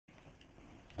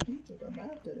Like I'm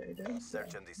out today, dude.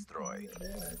 Search and destroy.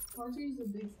 Party's a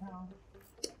big town.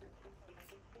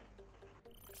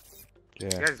 Yeah.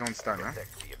 You guys don't stun, huh?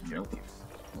 Protect the Nope. objectives.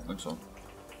 I don't think so.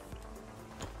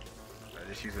 I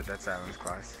just use a dead silence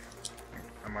class.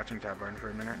 I'm watching tab burn for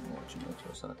a minute. I'm watching it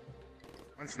for a sec.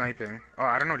 One sniping. Oh,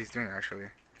 I don't know what he's doing actually.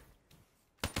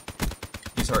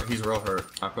 He's hurt. He's real hurt.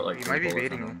 I put like He 3 might be bullets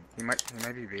baiting in you. him. He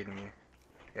might be baiting you.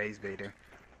 Yeah, he's baiting.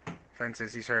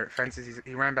 Fences, he's hurt. Fences,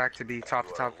 he ran back to be top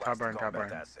You are top last barn, top combat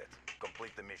barn. asset.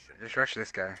 Complete the mission. Just rush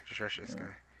this guy. Just rush this Yeah.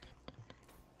 guy.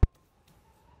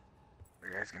 The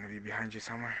guy's gonna be behind you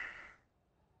somewhere.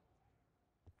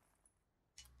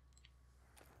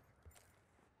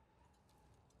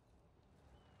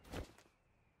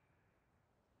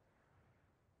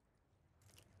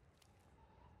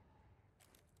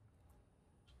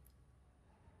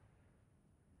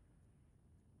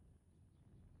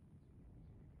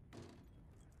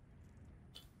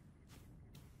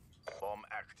 Bomb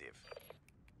active.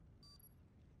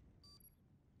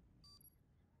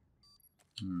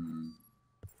 Hmm.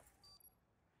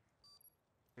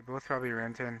 They both probably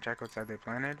ran to and check outside they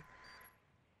planted.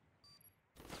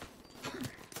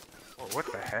 Oh,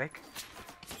 what the heck?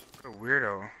 What a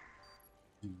weirdo.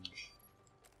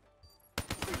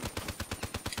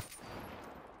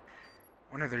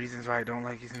 One of the reasons why I don't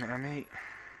like using the M8.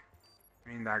 I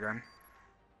mean that gun.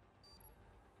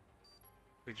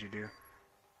 What'd you do?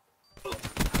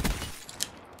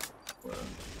 Well,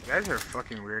 You guys are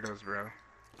fucking weirdos, bro.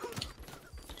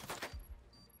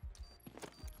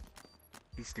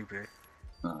 He's stupid.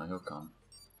 he'll come.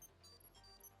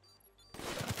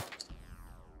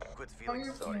 Quit feeling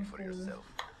you're sorry for careful. yourself.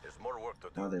 There's more work to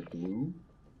do. Are they blue?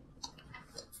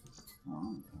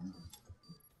 Oh, okay.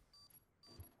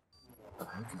 What the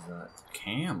heck is that?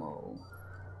 Camo.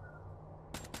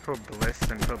 Put bliss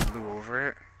and put blue over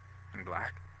it. And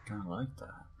black. Kinda like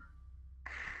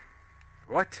that.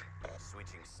 What?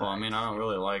 Switching sides. Well, I mean, I don't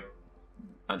really like.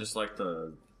 I just like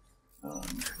the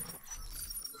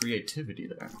creativity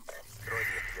there. Destroy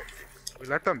the objectives. We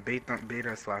let them bait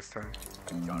us last time.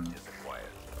 Charges acquired.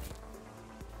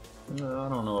 I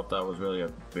don't know if that was really a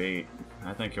bait.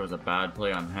 I think it was a bad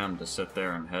play on him to sit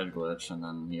there and head glitch, and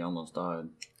then he almost died.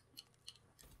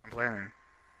 I'm planning.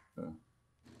 Yeah.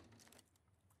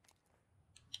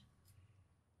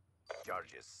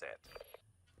 Charges set.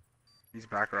 He's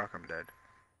back rock, I'm dead.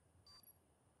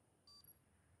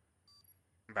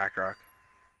 Back rock.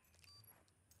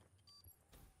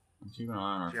 I'm keeping an eye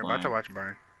on our Yeah, I'm about to flank. watch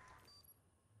burn.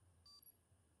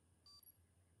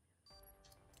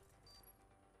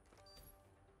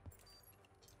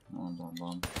 No one's on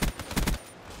bomb.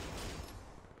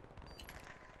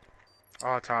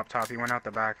 Oh, top. He went out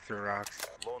the back through rocks.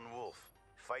 Lone Wolf.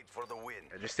 Fight for the win.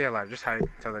 Yeah, just stay alive. Just hide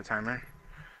till the timer.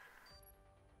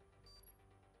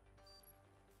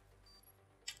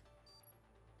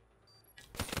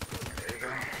 There you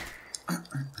go.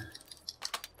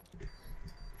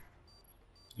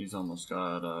 He's almost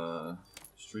got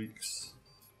streaks.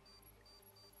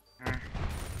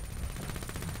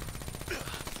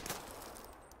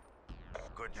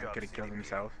 Good He job. could have killed CDP.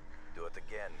 himself. Do it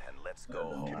again and let's Oh. go.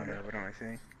 What am I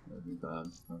saying? That'd be bad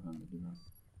for him to do that.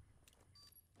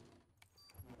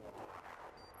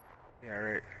 Yeah,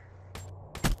 right.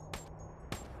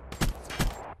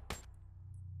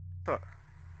 Fuck.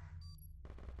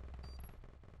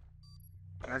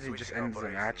 Imagine he just ends the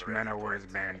match, Mana War is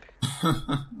banned.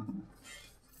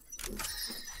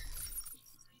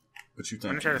 What you I'm think?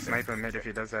 gonna try to snipe him mid if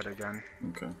he does that again.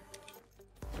 Okay.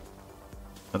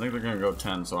 I think they're gonna go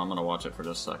 10, so I'm gonna watch it for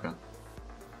just a second.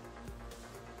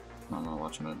 I'm gonna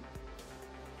watch mid.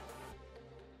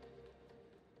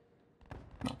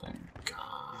 Nothing.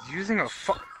 God He's using a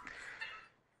fuck.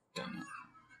 damn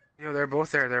it. Yo, they're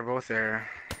both there.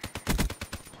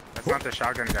 That's not the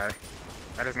shotgun guy.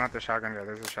 That is not the shotgun guy.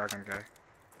 There's a shotgun guy.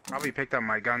 Probably picked up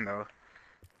my gun though.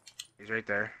 He's right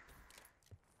there.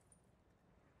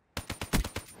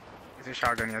 He's a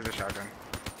shotgun. He has a shotgun.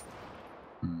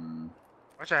 Hmm.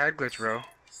 Watch a head glitch, bro.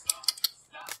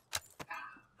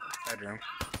 Bedroom.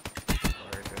 Oh,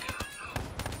 right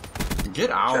there. Get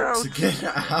out! Get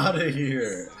Get out of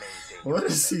here! What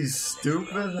is he,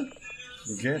 stupid?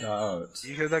 Get out.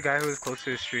 You killed that guy who was close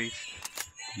to the streets.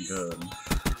 Good.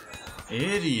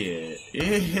 Idiot.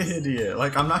 Idiot.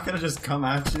 Like, I'm not gonna just come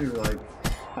at you, like,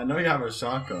 I know you have a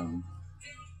shotgun.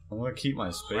 I'm gonna keep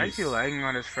my space. Why is he lagging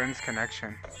on his friend's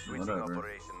connection? Switching Whatever.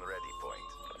 operation ready point.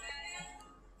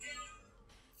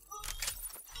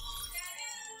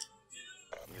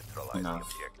 Neutralize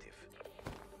Enough. the objective.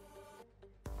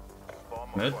 Bomb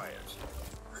Mid? acquired.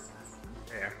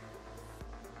 Yeah.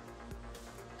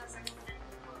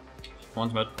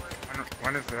 One's mid.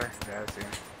 One is there. Yeah, I see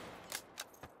him.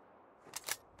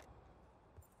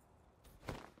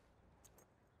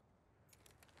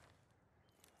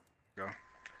 Go. Let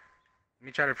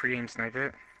me try to pre-aim snipe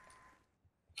it.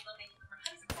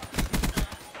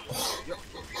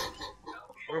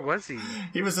 Where was he?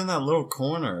 He was in that little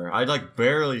corner. I like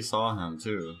barely saw him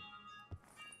too.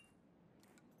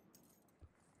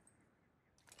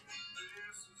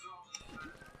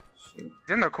 He's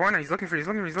in the corner. He's looking for. He's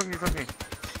looking.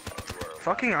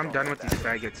 Fucking, I'm done with these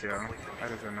faggots, yo.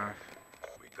 That is enough.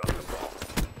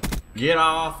 Get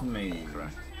off me.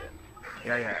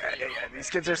 Yeah. These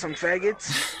kids are some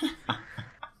faggots.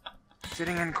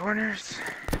 Sitting in corners.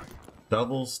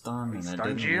 Double stun, and it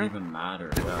didn't you? even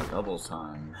matter. Yeah, double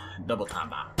time. Double time.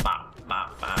 Bop, bop,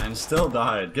 bop, bop, and still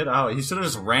died. Get out. He should have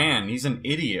just ran. He's an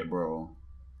idiot, bro.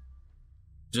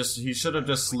 He should have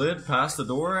just slid past the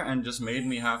door and just made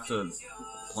me have to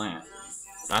plant.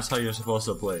 That's how you're supposed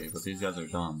to play, but these guys are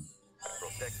dumb.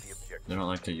 They don't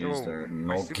like to use their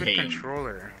my no stupid game.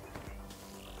 controller.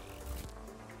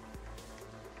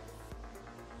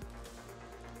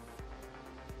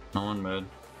 No one mid.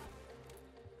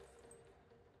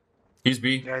 He's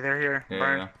B. Yeah, they're here. Yeah,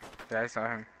 Burn. Yeah, I saw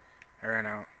him. I ran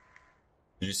out.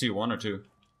 Did you see one or two?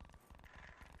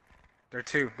 They're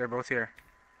two. They're both here.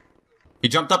 He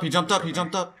jumped up.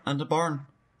 And the barn.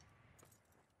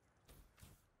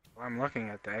 Well, I'm looking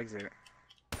at the exit.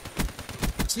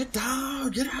 Sit down.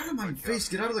 Get out of my face.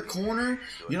 Get out of the corner.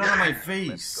 Get out of my Let's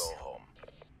face. go home.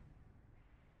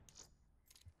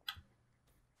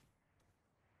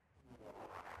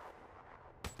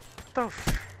 What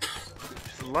the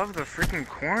just love the freaking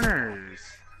corners.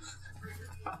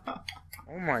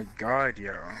 Oh my god,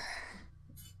 yo.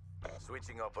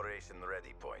 Switching operation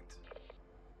ready point.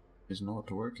 It's not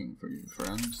working for you,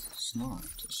 friends. It's not.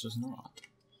 It's just not.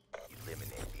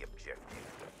 Eliminate the objective.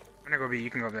 I'm gonna go B, you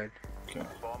can go bed. Okay.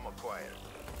 Bomb acquired.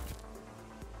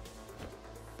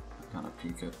 Kind of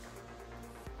peek it.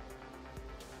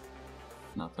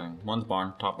 Nothing. One's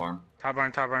barn. Top barn. Top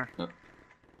barn. Yep.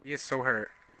 He is so hurt.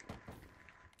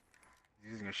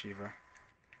 He's using a Shiva.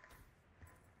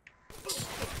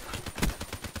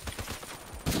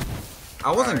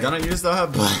 I wasn't gonna use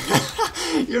that,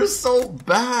 but you're so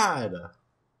bad.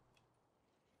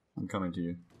 I'm coming to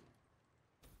you.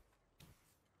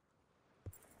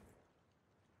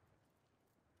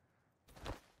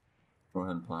 Go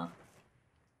ahead and plant.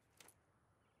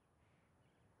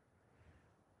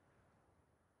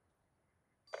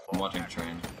 I'm watching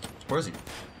train. Where is he?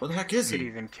 Where the heck is He could he?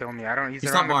 even kill me. I don't. He's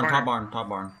around top the barn, corner. top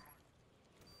barn.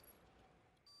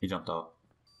 He jumped out.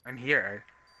 I'm here.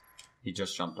 He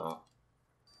just jumped out.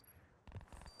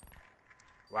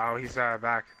 Wow, he's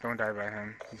back. Don't die by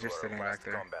him. He's just You are sitting a back last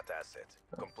there. combat asset.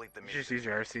 Complete the You mission. just use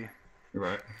your RC. You're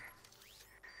right.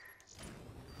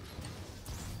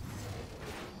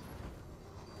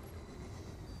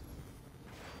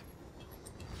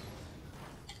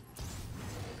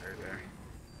 There.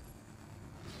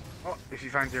 Oh, if he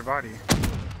finds your body.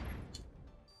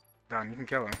 Done, you can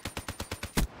kill him.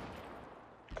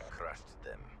 Crushed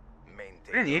them. Maintain.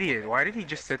 What an idiot. Why did he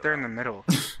just sit there in the middle?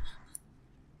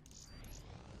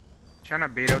 Trying to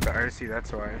bait out the RC,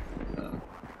 that's why.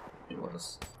 He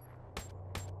was.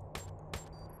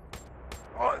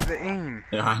 Oh, the aim.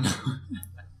 Yeah, I know.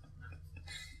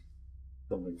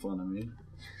 Don't make fun of me.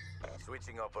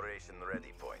 Switching operation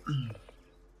ready point.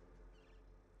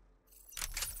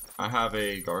 I have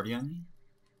a guardian.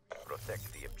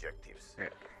 Protect the objectives. Yeah.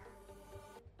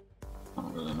 I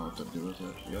don't really know what to do with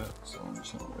it yet, so I'm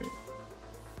just gonna wait.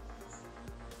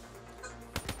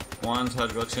 One's head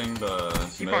glitching the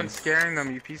Keep mid. on scaring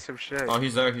them, you piece of shit. Oh,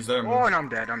 he's there. Oh, and I'm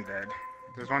dead.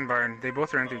 There's one barn. They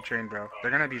both ran through train, bro.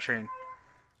 They're gonna be train.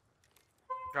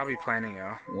 Probably planning,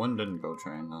 yo. One didn't go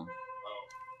train though.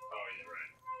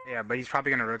 Yeah, but he's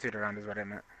probably gonna rotate around, is what I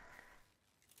meant.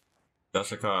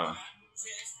 Jessica.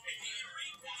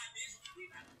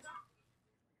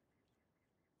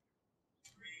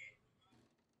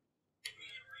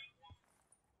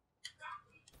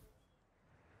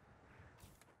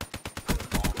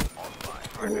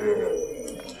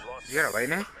 You got a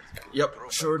lightning? Yep,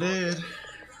 sure did.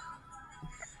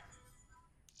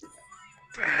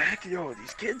 The heck, yo,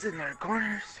 these kids in their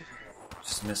corners.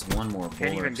 Just missed one more bullet.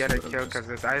 Can't even get a would've kill just- because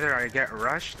it's either I get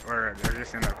rushed or they're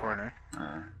just in the corner.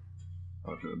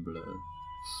 Okay, blood.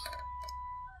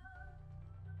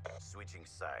 Switching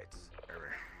sides.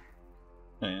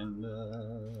 And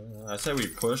I say we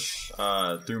push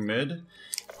through mid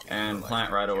and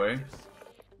plant right away.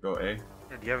 Go A.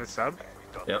 Yeah, do you have a sub?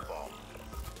 Yep.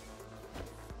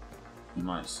 He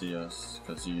might see us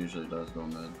because he usually does go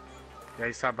mid. Yeah,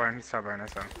 he's top barn, I saw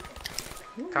him.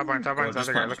 Top line, Oh, other just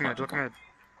guy. plant, Look just mid, plant, look just mid.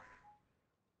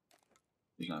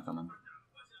 He's not coming.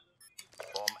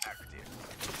 Bomb active.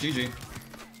 GG.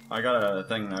 I got a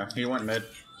thing there. He went mid.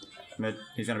 Mid.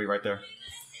 He's gonna be right there.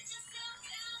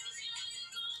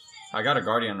 I got a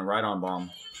guardian right on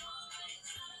bomb.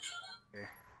 Okay.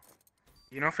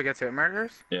 You know, forget to hit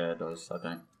murders? Yeah, it does, I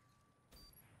think.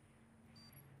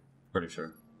 Pretty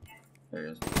sure. There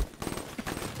he is.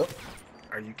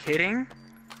 Are you kidding?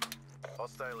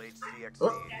 Hostile HCXD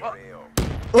Oh. in your AO.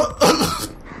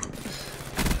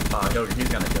 He's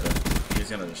gonna get it. He's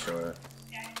gonna destroy it.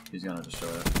 He's gonna destroy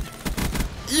it.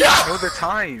 Know the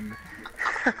time.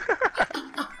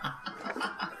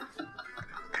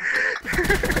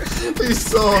 He's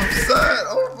so upset.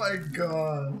 Oh my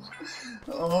god.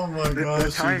 Oh my gosh.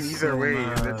 The time he's either so way.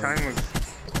 mad. The time was.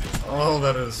 Oh,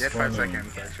 that is He had funny. 5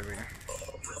 seconds actually.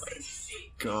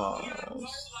 Gosh.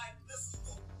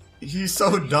 He's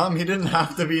so dumb. He didn't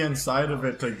have to be inside of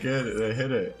it to get it, to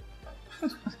hit it.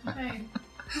 Hey.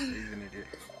 He's an idiot.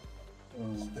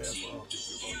 Oh,